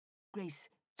Grace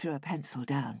threw a pencil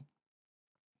down.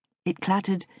 It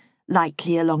clattered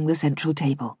lightly along the central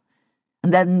table,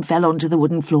 and then fell onto the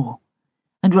wooden floor,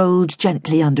 and rolled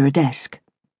gently under a desk.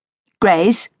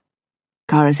 "Grace,"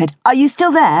 Cara said, "are you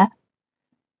still there?"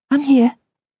 "I'm here."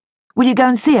 "Will you go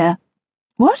and see her?"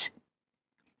 "What?"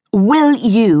 "Will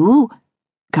you,"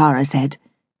 Cara said,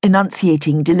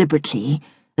 enunciating deliberately,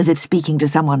 as if speaking to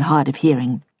someone hard of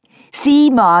hearing, "see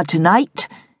Ma tonight,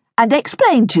 and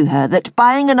explain to her that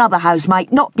buying another house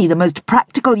might not be the most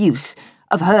practical use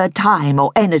of her time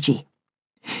or energy,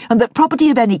 and that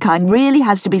property of any kind really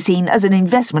has to be seen as an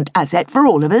investment asset for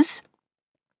all of us?"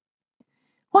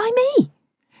 "Why me?"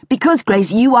 "Because, Grace,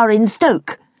 you are in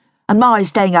Stoke, and Ma is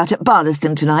staying out at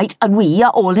Barlaston tonight, and we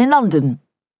are all in London."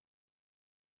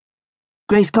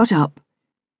 Grace got up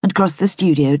and crossed the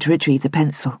studio to retrieve the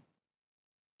pencil.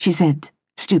 She said,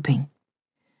 stooping,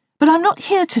 "But I'm not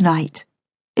here tonight.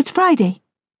 It's Friday."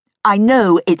 "I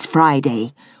know it's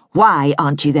Friday. Why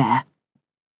aren't you there?"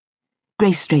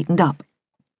 Grace straightened up.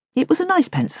 It was a nice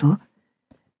pencil.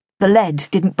 The lead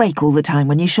didn't break all the time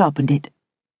when you sharpened it.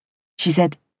 She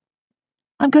said,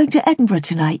 "I'm going to Edinburgh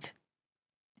tonight."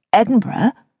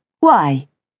 "Edinburgh? Why?"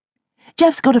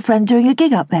 "Jeff's got a friend doing a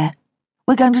gig up there.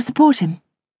 We're going to support him."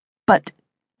 "But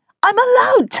I'm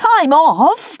allowed time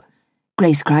off!"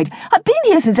 Grace cried. "I've been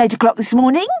here since 8 o'clock this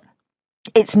morning."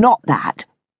 "It's not that."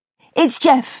 "It's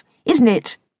Jeff, isn't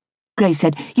it?" Grace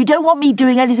said. "You don't want me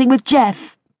doing anything with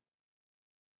Jeff."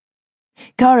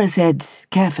 Cara said,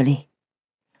 carefully,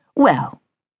 "Well,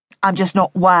 I'm just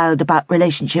not wild about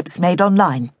relationships made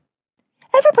online."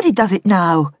 "Everybody does it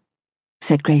now,"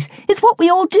 said Grace. "It's what we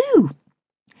all do."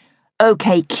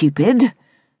 "OK, Cupid,"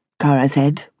 Cara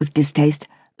said, with distaste.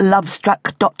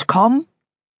 Lovestruck.com.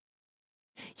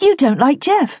 "You don't like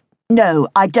Jeff." "No,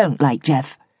 I don't like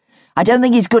Jeff. I don't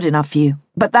think he's good enough for you,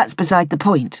 but that's beside the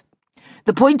point.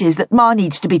 The point is that Ma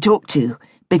needs to be talked to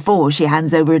before she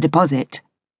hands over a deposit."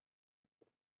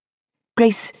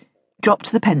 Grace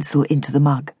dropped the pencil into the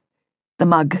mug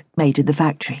made in the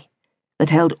factory, that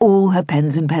held all her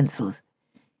pens and pencils.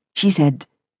 She said,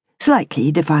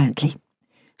 slightly defiantly,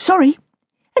 "Sorry.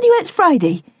 Anyway, it's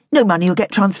Friday. No money will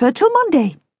get transferred till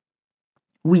Monday."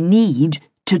 "We need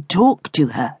to talk to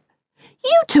her."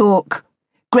 "You talk."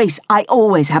 "Grace, I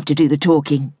always have to do the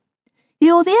talking."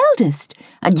 "You're the eldest,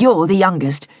 and you're the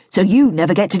youngest, so you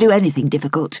never get to do anything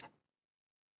difficult."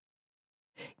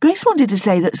 Grace wanted to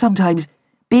say that sometimes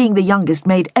being the youngest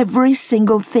made every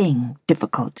single thing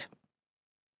difficult.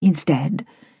 Instead,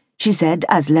 she said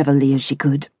as levelly as she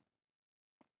could,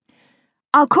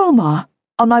 "I'll call Ma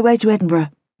on my way to Edinburgh."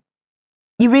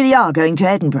 "You really are going to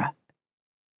Edinburgh?"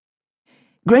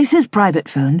 Grace's private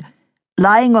phone,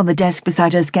 lying on the desk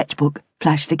beside her sketchbook,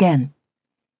 flashed again.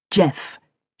 "Jeff,"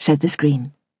 said the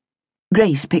screen.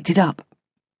 Grace picked it up.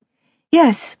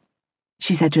 "Yes,"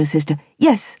 she said to her sister.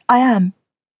 "Yes, I am."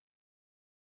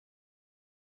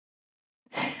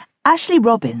 Ashley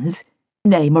Robbins,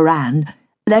 née Moran,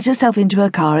 let herself into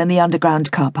her car in the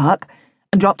underground car park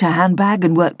and dropped her handbag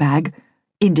and workbag,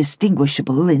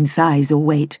 indistinguishable in size or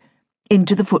weight,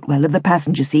 into the footwell of the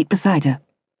passenger seat beside her.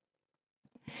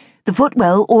 The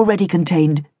footwell already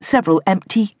contained several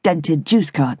empty, dented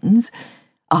juice cartons,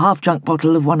 a half-drunk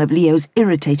bottle of one of Leo's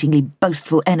irritatingly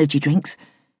boastful energy drinks,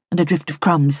 and a drift of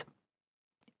crumbs.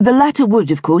 The latter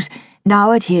would, of course, now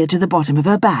adhere to the bottom of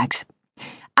her bags,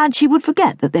 and she would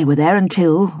forget that they were there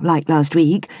until, like last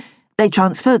week, they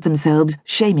transferred themselves,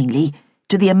 shamingly,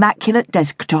 to the immaculate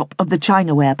desktop of the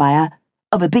chinaware buyer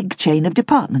of a big chain of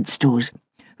department stores,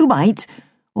 who might,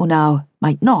 or now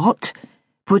might not,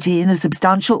 put in a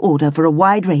substantial order for a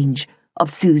wide range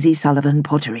of Susie Sullivan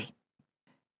pottery.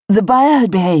 The buyer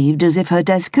had behaved as if her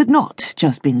desk had not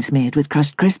just been smeared with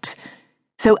crushed crisps,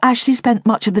 so Ashley spent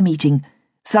much of the meeting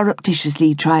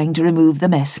surreptitiously trying to remove the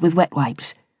mess with wet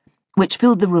wipes, which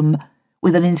filled the room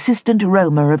with an insistent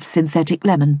aroma of synthetic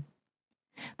lemon.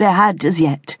 There had, as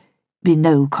yet, been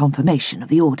no confirmation of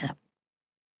the order.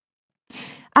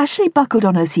 Ashley buckled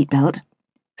on her seatbelt,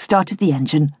 started the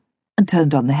engine, and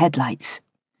turned on the headlights.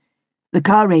 The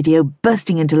car radio,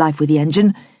 bursting into life with the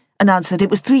engine, announced that it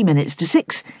was 3 minutes to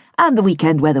 6, and the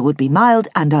weekend weather would be mild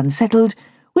and unsettled,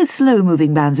 with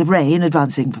slow-moving bands of rain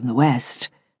advancing from the west.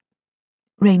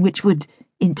 Rain which would,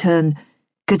 in turn,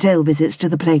 curtail visits to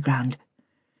the playground.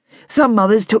 Some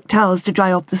mothers took towels to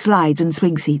dry off the slides and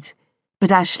swing seats,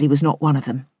 but Ashley was not one of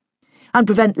them, and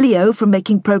prevent Leo from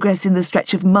making progress in the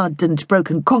stretch of mud and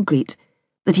broken concrete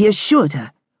that he assured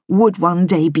her would one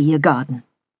day be a garden.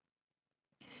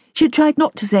 She had tried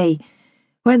not to say,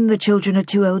 "when the children are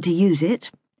too old to use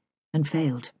it," and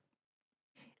failed.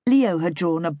 Leo had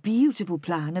drawn a beautiful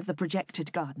plan of the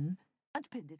projected garden and pinned it